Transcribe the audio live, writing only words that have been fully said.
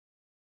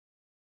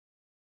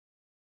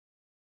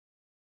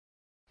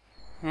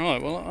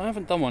Right, well, I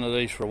haven't done one of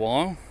these for a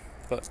while,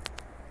 but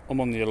I'm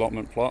on the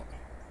allotment plot.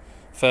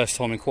 First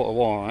time in quite a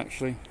while,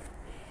 actually.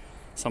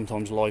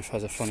 Sometimes life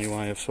has a funny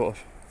way of sort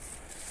of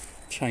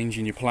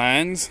changing your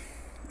plans.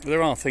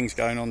 There are things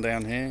going on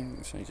down here. You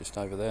can see just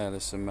over there,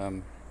 there's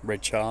some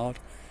red chard.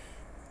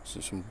 So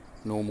some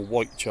normal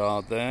white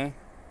chard there.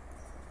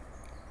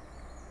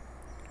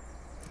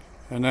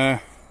 And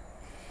that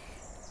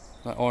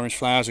orange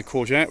flower's a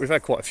courgette. We've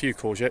had quite a few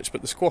courgettes,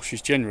 but the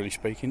squashes, generally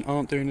speaking,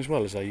 aren't doing as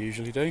well as they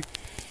usually do.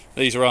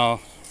 These are our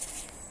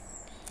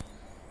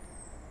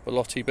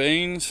Allotment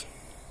beans.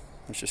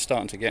 It's just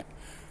starting to get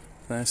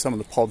there. Some of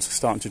the pods are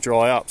starting to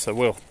dry up, so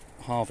we'll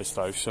harvest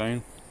those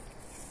soon.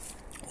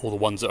 All the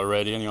ones that are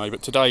ready anyway.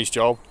 But today's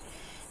job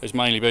has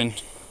mainly been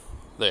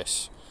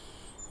this,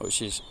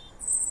 which is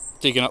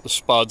digging up the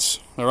spuds.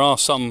 There are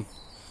some,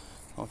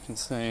 I can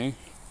see,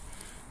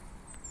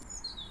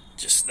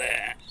 just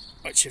there,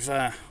 which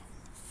have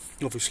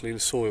obviously the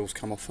soil's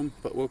come off them,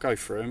 but we'll go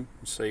through them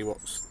and see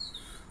what's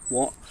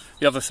what.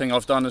 The other thing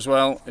I've done as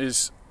well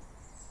is,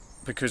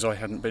 because I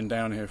hadn't been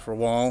down here for a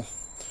while,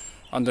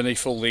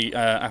 underneath all the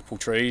apple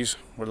trees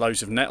were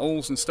loads of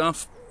nettles and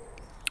stuff,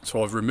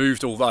 so I've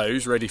removed all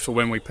those, ready for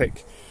when we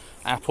pick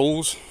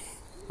apples.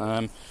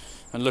 And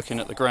looking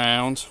at the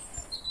ground,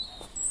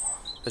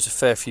 there's a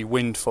fair few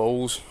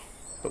windfalls,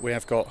 but we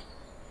have got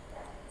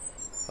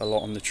a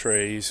lot on the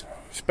trees,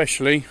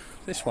 especially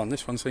this one.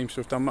 This one seems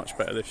to have done much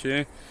better this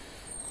year.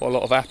 Quite a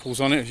lot of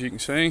apples on it, as you can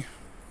see.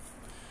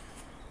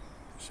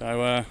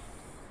 So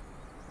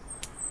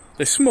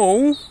they're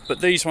small,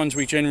 but these ones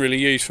we generally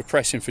use for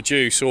pressing for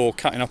juice or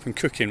cutting up and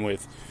cooking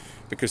with,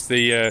 because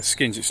the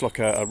skins, it's like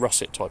a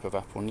russet type of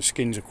apple, and the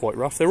skins are quite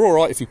rough. They're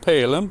alright if you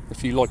peel them.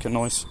 If you like a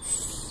nice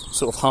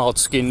sort of hard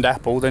skinned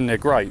apple, then they're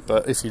great,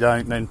 but if you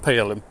don't, then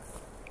peel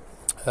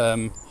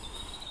them.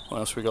 What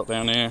else we got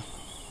down here?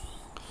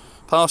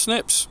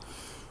 Parsnips.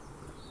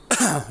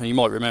 You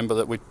might remember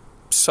that we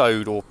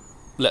sowed or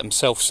let them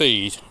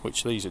self-seed,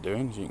 which these are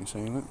doing, as you can see.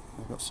 Look,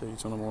 they've got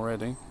seeds on them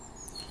already.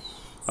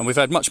 And we've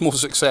had much more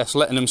success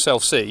letting them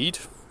self-seed,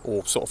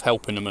 or sort of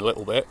helping them a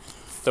little bit,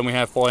 than we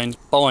have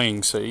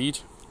buying seed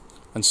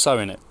and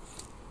sowing it.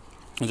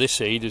 And this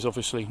seed is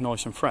obviously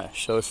nice and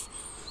fresh, so if,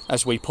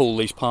 as we pull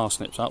these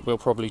parsnips up, we'll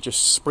probably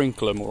just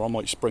sprinkle them, or I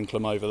might sprinkle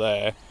them over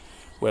there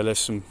where there's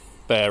some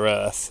bare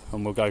earth,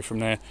 and we'll go from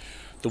there.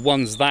 The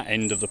ones that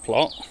end of the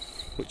plot,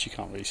 which you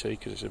can't really see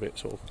because it's a bit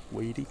sort of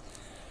weedy,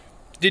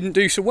 didn't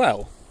do so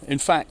well. In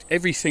fact,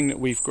 everything that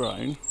we've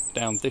grown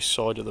down this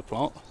side of the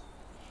plot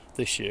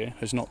this year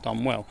has not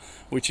done well,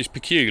 which is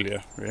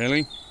peculiar,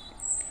 really.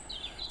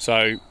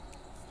 So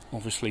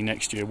obviously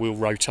next year we'll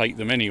rotate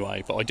them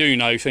anyway, but I do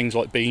know things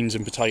like beans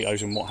and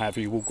potatoes and what have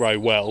you will grow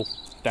well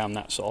down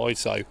that side,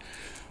 so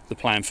the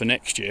plan for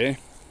next year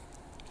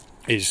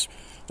is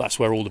that's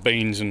where all the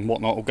beans and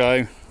whatnot will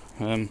go.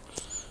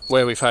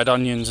 Where we've had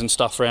onions and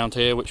stuff around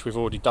here, which we've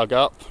already dug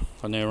up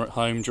and they're at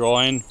home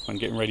drying and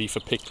getting ready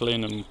for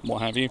pickling and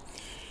what have you,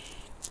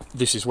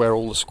 this is where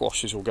all the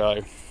squashes will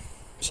go.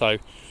 So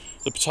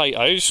the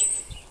potatoes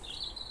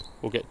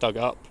will get dug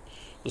up,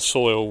 the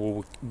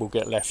soil will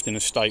get left in a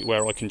state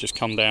where I can just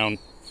come down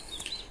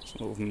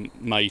sort of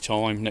May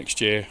time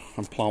next year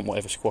and plant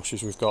whatever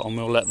squashes we've got, and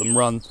we'll let them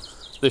run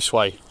this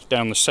way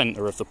down the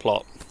centre of the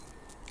plot,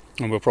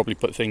 and we'll probably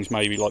put things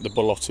maybe like the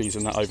bolotties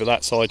and that over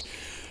that side.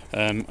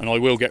 And I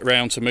will get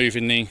round to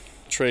moving the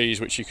trees,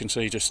 which you can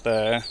see just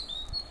there.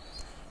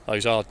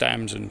 Those are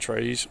damson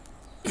trees.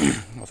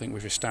 I think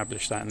we've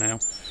established that now.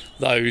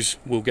 Those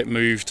will get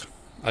moved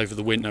over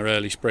the winter,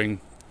 early spring,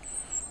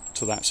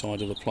 to that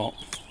side of the plot.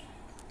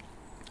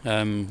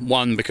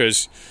 One,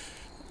 because,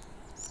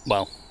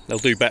 well, they'll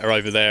do better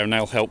over there and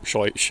they'll help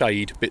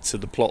shade bits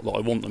of the plot that I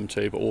want them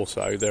to, but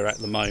also they're at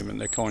the moment,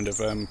 they're kind of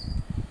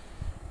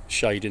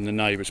shading the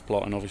neighbour's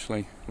plot, and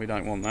obviously we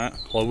don't want that.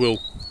 I will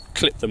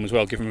clip them as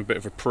well, give them a bit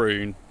of a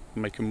prune,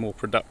 make them more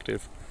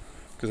productive,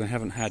 because they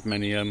haven't had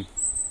many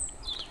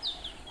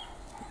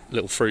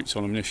little fruits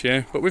on them this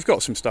year. But we've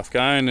got some stuff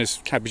going. There's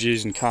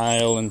cabbages and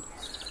kale, and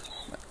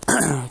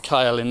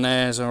kale in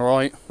there's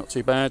alright, not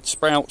too bad.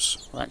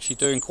 Sprouts are actually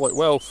doing quite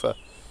well for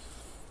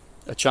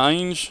a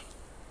change.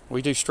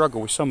 We do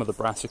struggle with some of the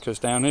brassicas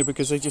down here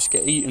because they just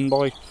get eaten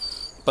by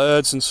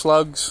birds and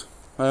slugs.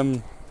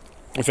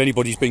 If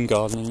anybody's been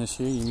gardening this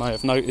year, you may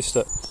have noticed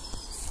that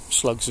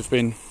slugs have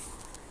been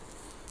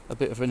a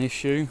bit of an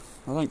issue.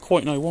 I don't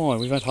quite know why.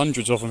 We've had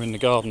hundreds of them in the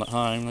garden at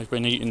home. They've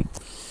been eating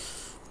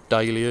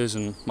dahlias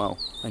and, well,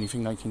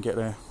 anything they can get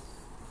their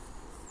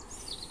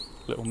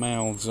little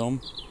mouths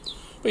on.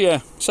 But yeah,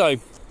 so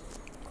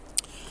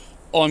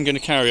I'm going to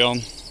carry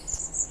on,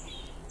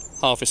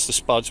 harvest the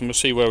spuds, and we'll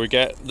see where we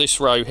get. This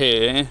row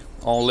here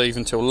I'll leave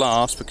until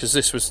last, because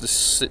this was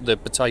the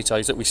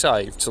potatoes that we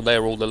saved, so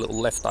they're all the little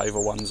leftover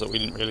ones that we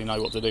didn't really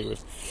know what to do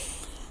with.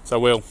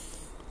 So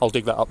I'll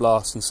dig that up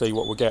last and see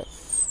what we'll get,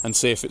 and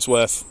see if it's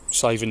worth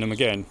saving them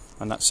again,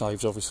 and that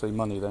saves obviously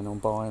money then on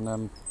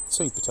buying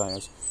seed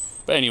potatoes.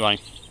 But anyway,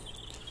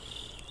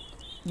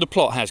 the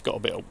plot has got a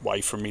bit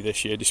away from me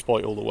this year,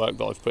 despite all the work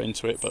that I've put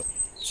into it, but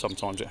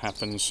sometimes it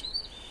happens.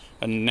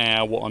 and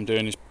now what I'm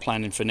doing is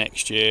planning for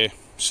next year,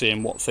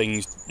 seeing what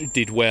things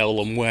did well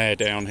and where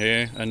down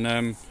here,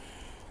 and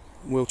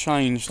we'll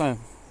change that.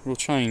 We'll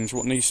change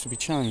what needs to be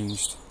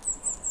changed.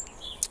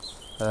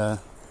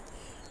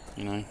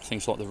 You know,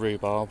 things like the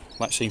rhubarb,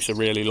 that seems to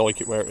really like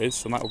it where it is,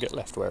 so that will get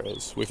left where it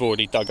is. We've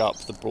already dug up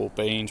the broad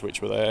beans,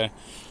 which were there,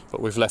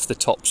 but we've left the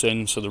tops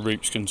in so the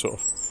roots can sort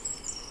of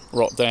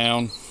rot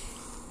down.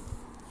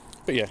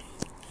 But yeah,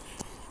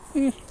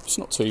 it's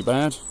not too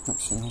bad.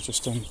 Actually, I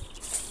just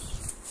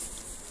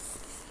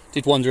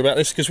did wonder about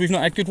this because we've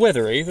not had good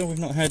weather either. We've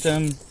not had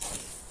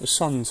the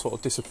sun sort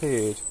of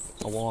disappeared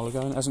a while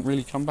ago and it hasn't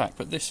really come back.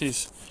 But this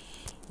is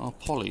our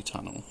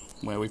polytunnel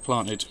where we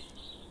planted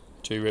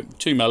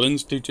two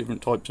melons, two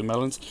different types of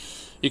melons.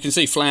 You can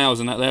see flowers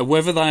and that there.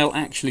 Whether they'll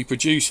actually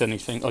produce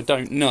anything, I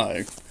don't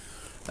know.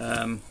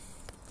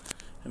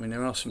 I mean,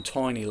 there are some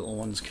tiny little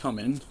ones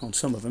coming on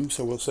some of them,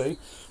 so we'll see.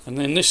 And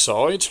then this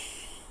side,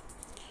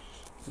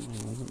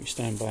 let me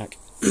stand back.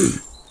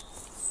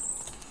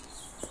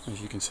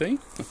 As you can see,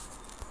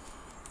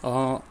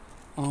 are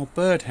our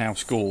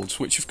birdhouse gourds,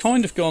 which have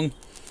kind of gone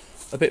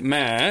a bit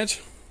mad.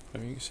 I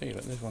mean, you can see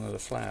that there's one of the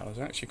flowers.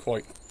 They're actually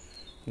quite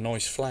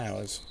nice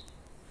flowers.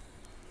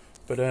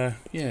 But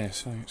yeah,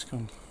 so it's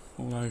gone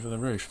all over the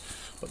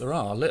roof. But there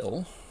are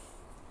little...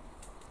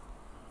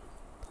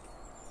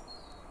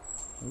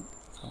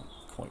 can't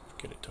quite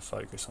get it to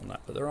focus on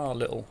that, but there are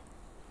little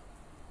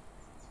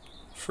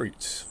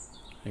fruits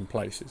in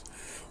places.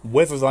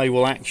 Whether they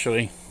will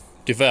actually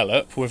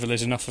develop, whether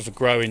there's enough of a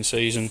growing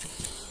season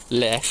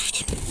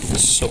left,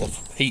 sort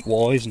of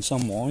heat-wise and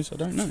sun-wise, I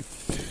don't know.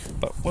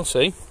 But we'll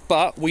see.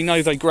 But we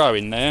know they grow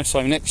in there,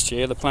 so next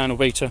year the plan will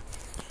be to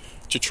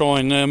try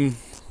and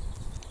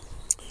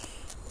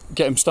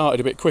get them started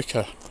a bit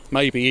quicker.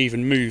 Maybe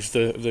even move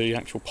the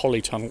actual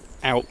polytunnel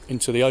out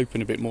into the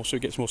open a bit more so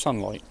it gets more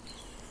sunlight.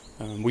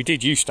 We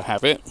did used to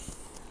have it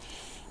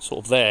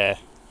sort of there.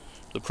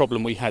 The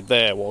problem we had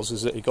there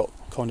is that it got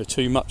kind of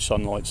too much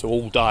sunlight, so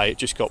all day it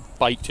just got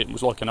baked. It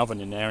was like an oven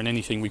in there, and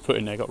anything we put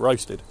in there got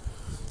roasted.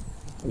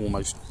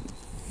 Almost.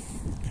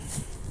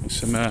 There's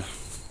some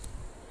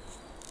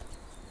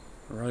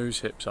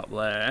rose hips up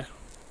there,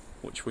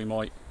 which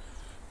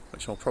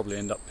I'll probably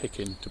end up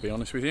picking, to be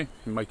honest with you,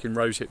 and making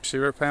rosehip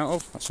syrup out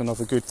of. That's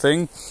another good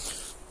thing.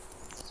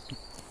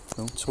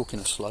 Well, talking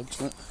of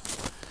slugs, look.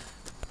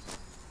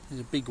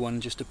 There's a big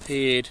one just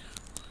appeared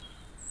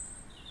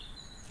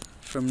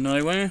from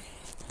nowhere.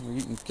 Well,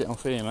 you can get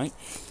off here, mate.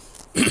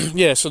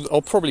 Yeah, so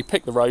I'll probably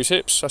pick the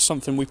rosehips. That's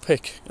something we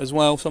pick as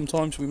well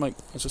sometimes. We make,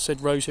 as I said,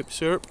 rosehip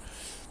syrup.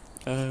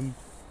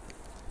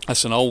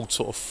 That's an old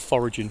sort of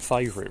foraging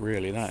favourite,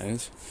 really, that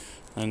is.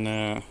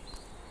 And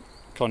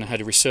kind of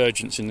had a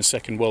resurgence in the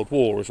Second World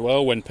War as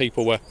well, when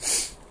people were,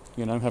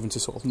 you know, having to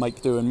sort of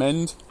make do and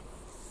mend.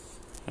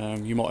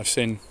 You might have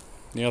seen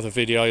the other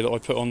video that I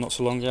put on not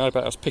so long ago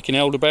about us picking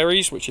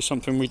elderberries, which is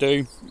something we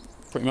do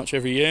pretty much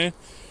every year.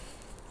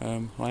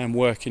 I am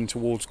working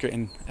towards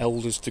getting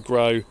elders to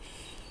grow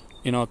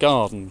in our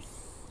garden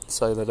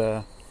so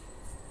that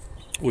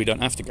we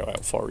don't have to go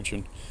out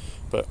foraging,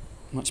 but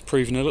that's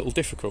proven a little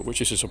difficult,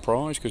 which is a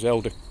surprise because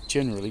elder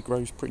generally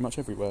grows pretty much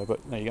everywhere.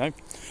 But there you go.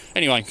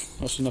 Anyway,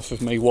 that's enough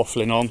of me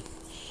waffling on.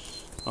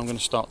 I'm going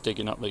to start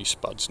digging up these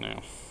spuds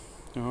now.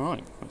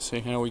 Alright, let's see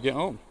how we get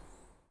on.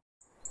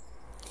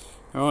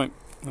 Alright,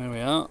 there we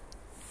are.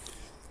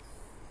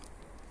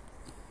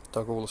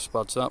 Dug all the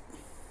spuds up.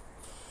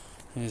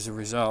 Here's the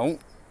result.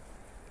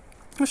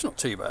 It's not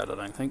too bad, I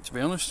don't think, to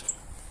be honest.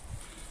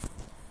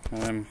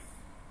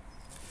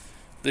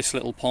 This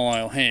little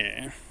pile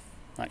here,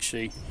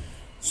 actually,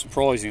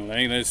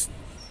 surprisingly, there's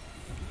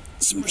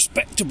some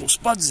respectable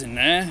spuds in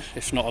there,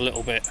 if not a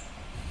little bit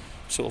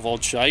sort of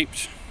odd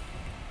shaped.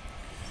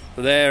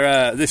 But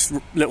there, this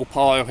little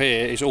pile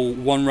here is all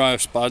one row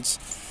of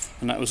spuds,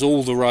 and that was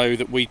all the row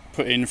that we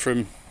put in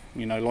from,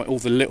 you know, like all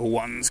the little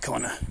ones,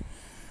 kind of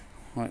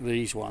like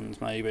these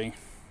ones maybe,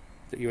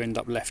 that you end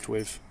up left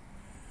with,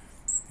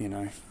 you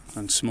know,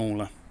 and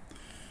smaller,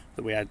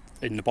 that we had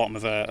in the bottom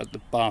of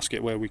the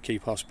basket where we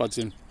keep our spuds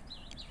in.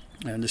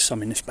 And there's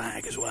some in this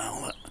bag as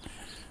well.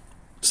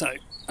 So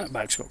that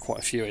bag's got quite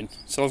a few in.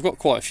 So I've got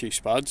quite a few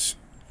spuds.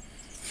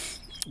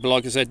 But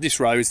like I said, this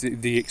row is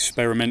the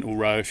experimental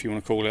row, if you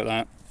want to call it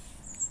that.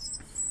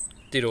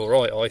 Did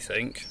alright, I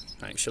think,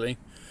 actually.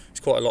 It's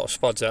quite a lot of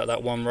spuds out of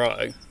that one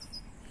row.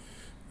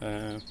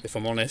 If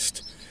I'm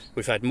honest,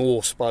 we've had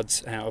more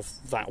spuds out of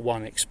that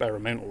one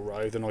experimental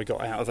row than I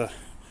got out of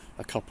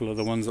a couple of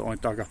the ones that I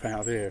dug up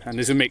out of here. And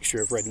there's a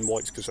mixture of red and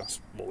whites because that's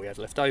what we had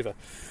left over.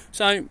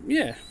 So,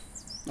 yeah.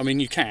 I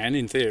mean, you can,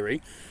 in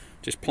theory,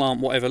 just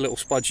plant whatever little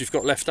spuds you've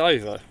got left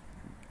over.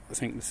 I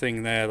think the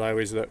thing there, though,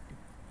 is that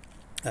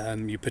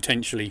you're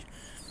potentially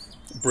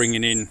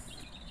bringing in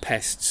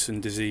pests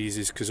and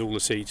diseases because all the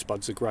seed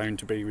spuds are grown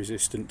to be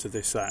resistant to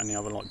this, that and the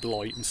other, like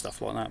blight and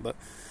stuff like that. But,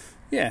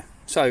 yeah,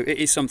 so it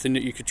is something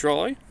that you could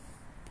try.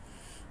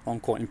 I'm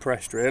quite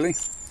impressed, really.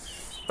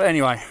 But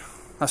anyway,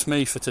 that's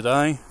me for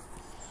today.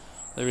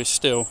 There is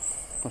still,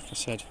 like I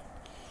said,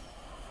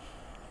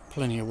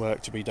 plenty of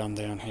work to be done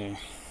down here.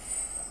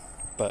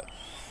 but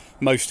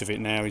most of it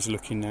now is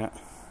looking at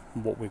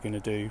what we're going to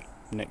do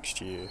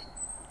next year,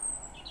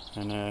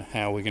 and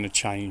how we're going to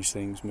change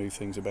things, move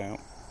things about,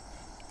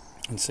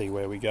 and see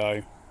where we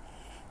go,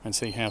 and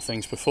see how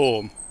things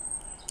perform.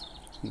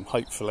 And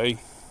hopefully,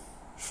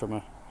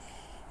 from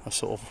a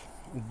sort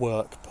of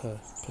work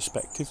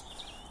perspective,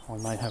 I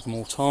may have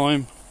more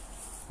time,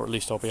 or at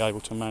least I'll be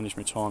able to manage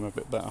my time a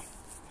bit better.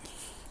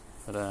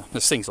 But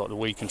there's things like the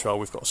weed control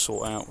we've got to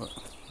sort out, but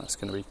that's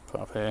going to be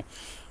put up here.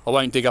 I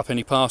won't dig up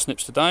any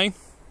parsnips today,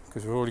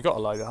 because we've already got a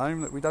load at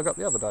home that we dug up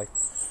the other day.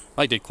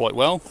 They did quite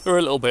well. They're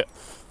a little bit,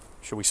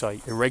 shall we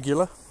say,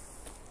 irregular.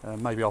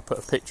 Maybe I'll put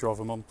a picture of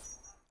them on.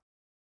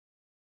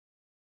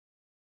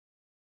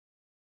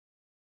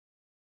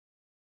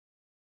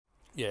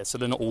 Yeah, so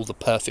they're not all the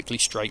perfectly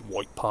straight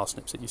white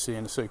parsnips that you see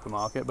in the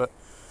supermarket, but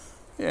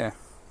yeah,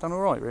 done all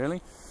right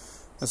really.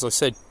 As I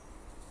said,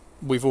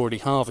 we've already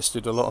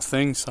harvested a lot of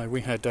things. So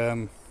we had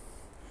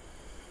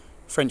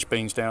French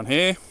beans down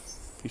here.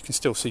 You can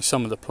still see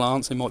some of the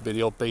plants. There might be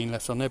the odd bean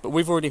left on there, but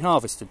we've already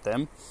harvested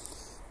them,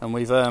 and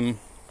we've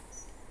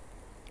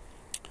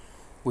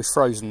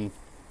frozen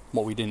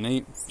what we didn't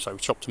eat. So we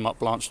chopped them up,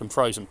 blanched them,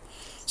 frozen.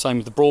 Same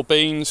with the broad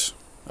beans.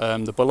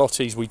 The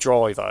ballottis, we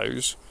dry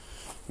those.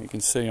 You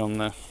can see on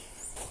the,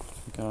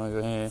 go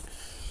over here,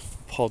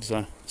 pods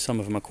are, some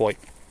of them are quite,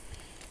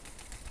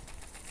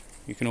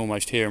 you can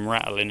almost hear them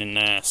rattling in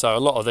there. So a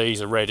lot of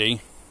these are ready.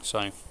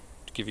 So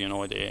to give you an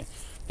idea,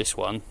 this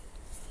one,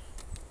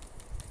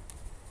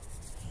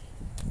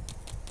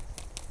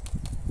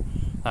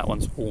 that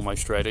one's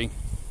almost ready,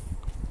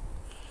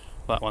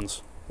 that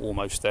one's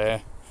almost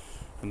there,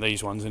 and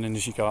these ones, and then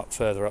as you go up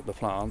further up the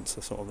plants,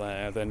 they're sort of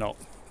there, they're not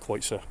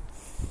quite so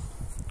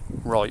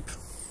ripe.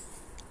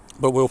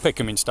 But we'll pick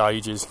them in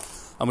stages,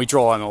 and we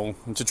dry them all.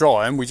 And to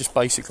dry them, we just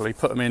basically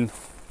put them in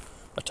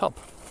a tub.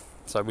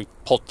 So we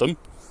pod them,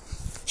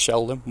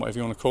 shell them, whatever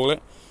you want to call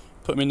it,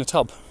 put them in the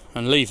tub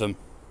and leave them.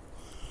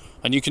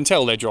 And you can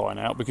tell they're drying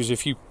out, because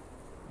if you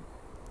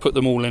put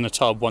them all in a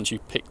tub once you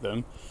pick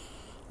them,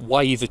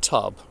 weigh the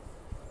tub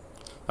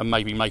and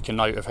maybe make a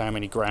note of how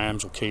many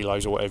grams or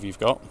kilos or whatever you've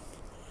got,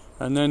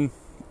 and then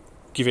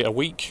give it a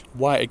week,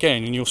 weigh it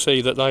again, and you'll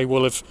see that they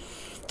will have,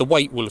 the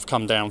weight will have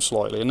come down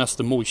slightly, and that's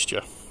the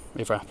moisture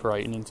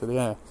evaporating into the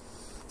air.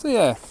 So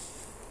yeah,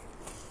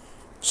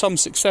 some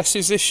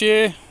successes this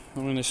year. I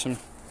mean, there's some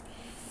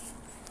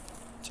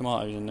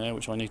tomatoes in there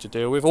which I need to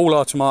deal with. All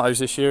our tomatoes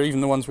this year, even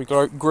the ones we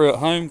grew at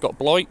home, got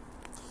blight,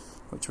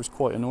 which was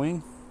quite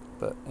annoying,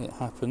 but it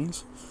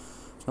happens.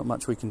 There's not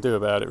much we can do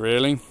about it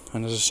really.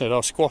 And as I said,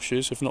 our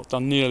squashes have not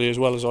done nearly as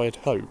well as I had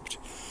hoped.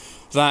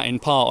 That in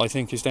part I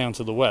think is down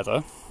to the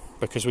weather,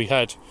 because we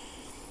had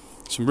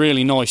some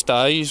really nice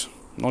days,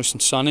 nice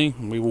and sunny,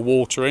 and we were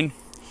watering,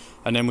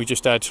 and then we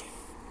just had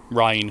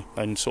rain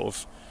and sort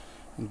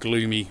of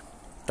gloomy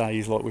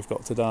days like we've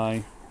got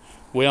today.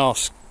 We are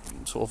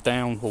sort of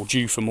down or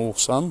due for more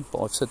sun,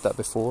 but I've said that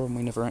before and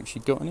we never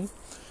actually got any.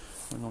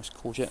 A nice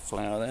courgette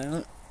flower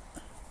there.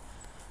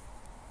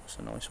 That's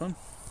a nice one.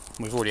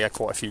 We've already had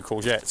quite a few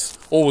courgettes.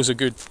 Always a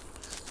good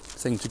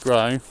thing to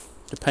grow,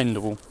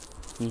 dependable.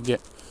 You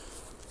get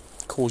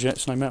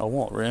courgettes no matter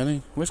what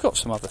really. We've got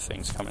some other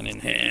things coming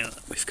in here.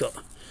 We've got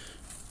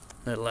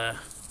little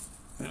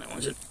that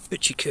one's a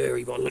bitchy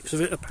curry by the looks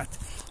of it, a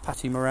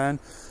patty moran.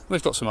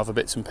 We've got some other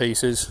bits and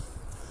pieces.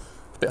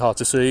 A bit hard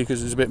to see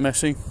because it's a bit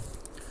messy.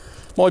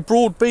 My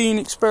broad bean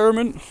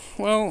experiment,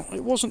 well,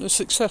 it wasn't as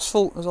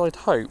successful as I'd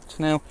hoped.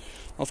 Now,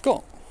 I've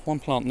got one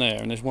plant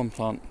there and there's one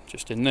plant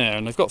just in there,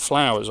 and they've got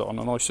flowers on,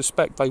 and I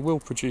suspect they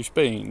will produce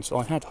beans.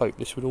 I had hoped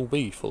this would all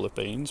be full of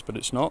beans, but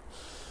it's not.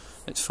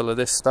 It's full of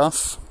this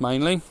stuff,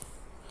 mainly,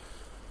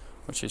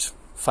 which is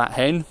fat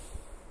hen.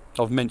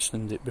 I've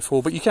mentioned it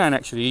before, but you can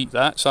actually eat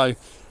that, so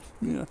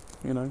yeah,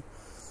 you know,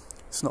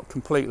 it's not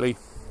completely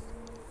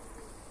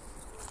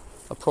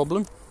a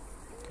problem.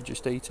 You could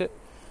just eat it.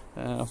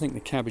 I think the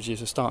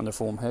cabbages are starting to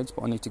form heads,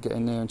 but I need to get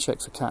in there and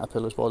check for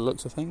caterpillars by the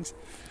looks of things.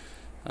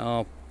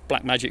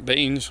 Black magic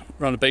beans,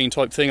 run a bean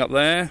type thing up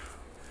there.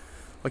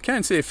 I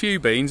can see a few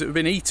beans that have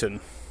been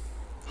eaten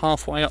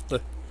halfway up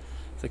the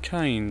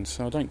canes,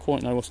 so I don't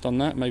quite know what's done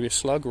that. Maybe a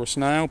slug or a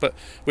snail, but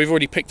we've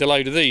already picked a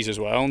load of these as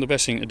well, and the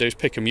best thing to do is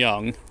pick them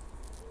young,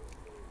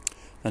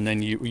 and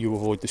then you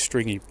avoid the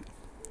stringy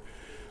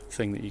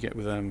thing that you get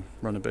with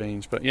runner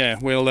beans. But yeah,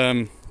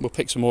 we'll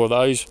pick some more of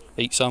those,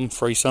 eat some,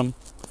 freeze some.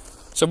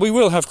 So we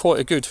will have quite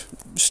a good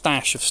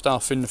stash of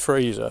stuff in the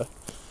freezer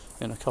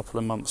in a couple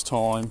of months'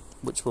 time,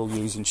 which we'll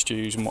use in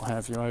stews and what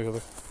have you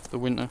over the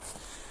winter.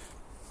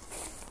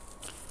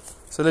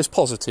 So there's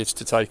positives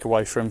to take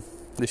away from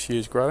this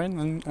year's growing,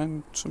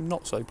 and some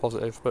not so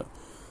positive, but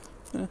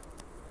yeah,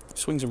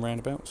 swings and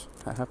roundabouts,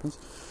 that happens.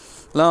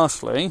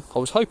 Lastly, I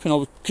was hoping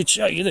I could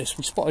show you this.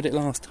 We spotted it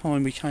last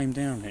time we came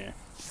down here.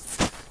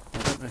 I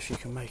don't know if you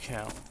can make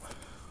out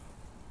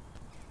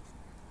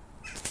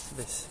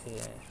this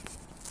here.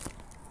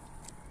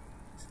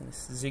 So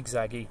this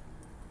zigzaggy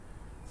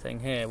thing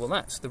here. Well,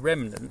 that's the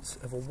remnants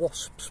of a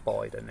wasp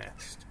spider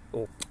nest,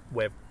 or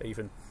web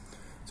even.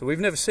 So we've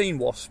never seen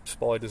wasp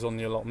spiders on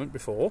the allotment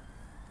before.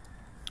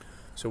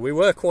 So we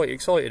were quite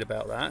excited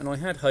about that, and I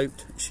had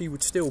hoped she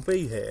would still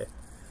be here,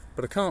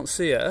 but I can't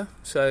see her,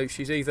 so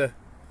she's either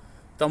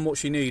done what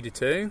she needed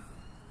to,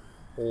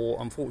 or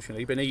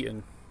unfortunately been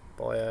eaten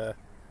by a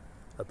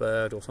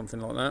bird or something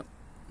like that.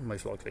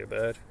 Most likely a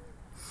bird.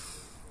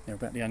 They're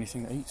about the only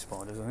thing that eats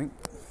spiders, I think.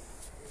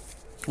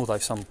 Although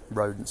some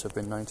rodents have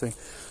been known to.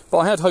 But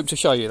I had hoped to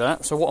show you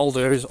that, so what I'll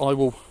do is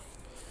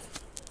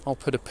I'll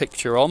put a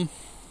picture on,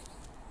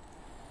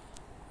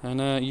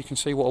 and you can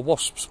see what a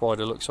wasp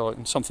spider looks like,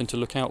 and something to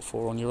look out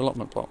for on your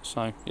allotment box.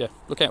 So yeah,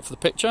 look out for the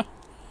picture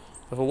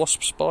of a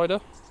wasp spider.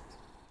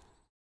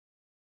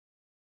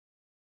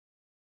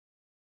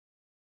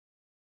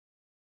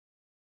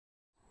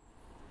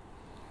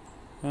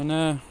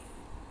 And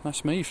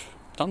that's me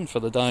done for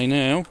the day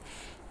now.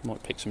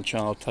 Might pick some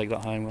chard, take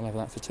that home, we'll have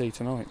that for tea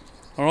tonight.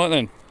 Alright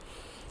then,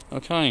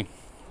 okay,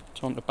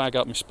 time to bag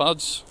up my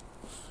spuds.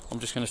 I'm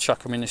just going to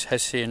chuck them in this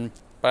Hessian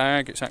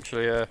bag. It's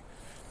actually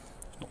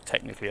not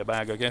technically a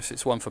bag, I guess.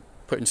 It's one for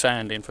putting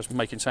sand in, for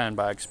making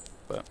sandbags.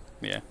 But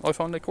yeah, I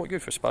find they're quite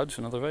good for spuds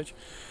and other veg.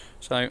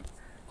 So I'm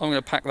going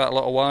to pack that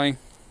lot away,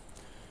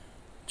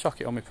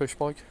 chuck it on my push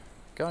bike,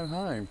 go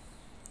home.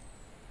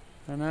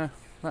 And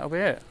that'll be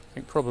it. I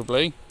think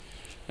probably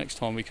next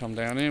time we come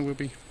down here we'll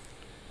be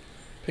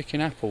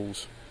picking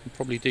apples and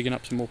probably digging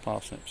up some more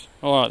parsnips.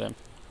 Alright then.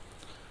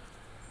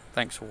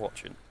 Thanks for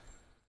watching.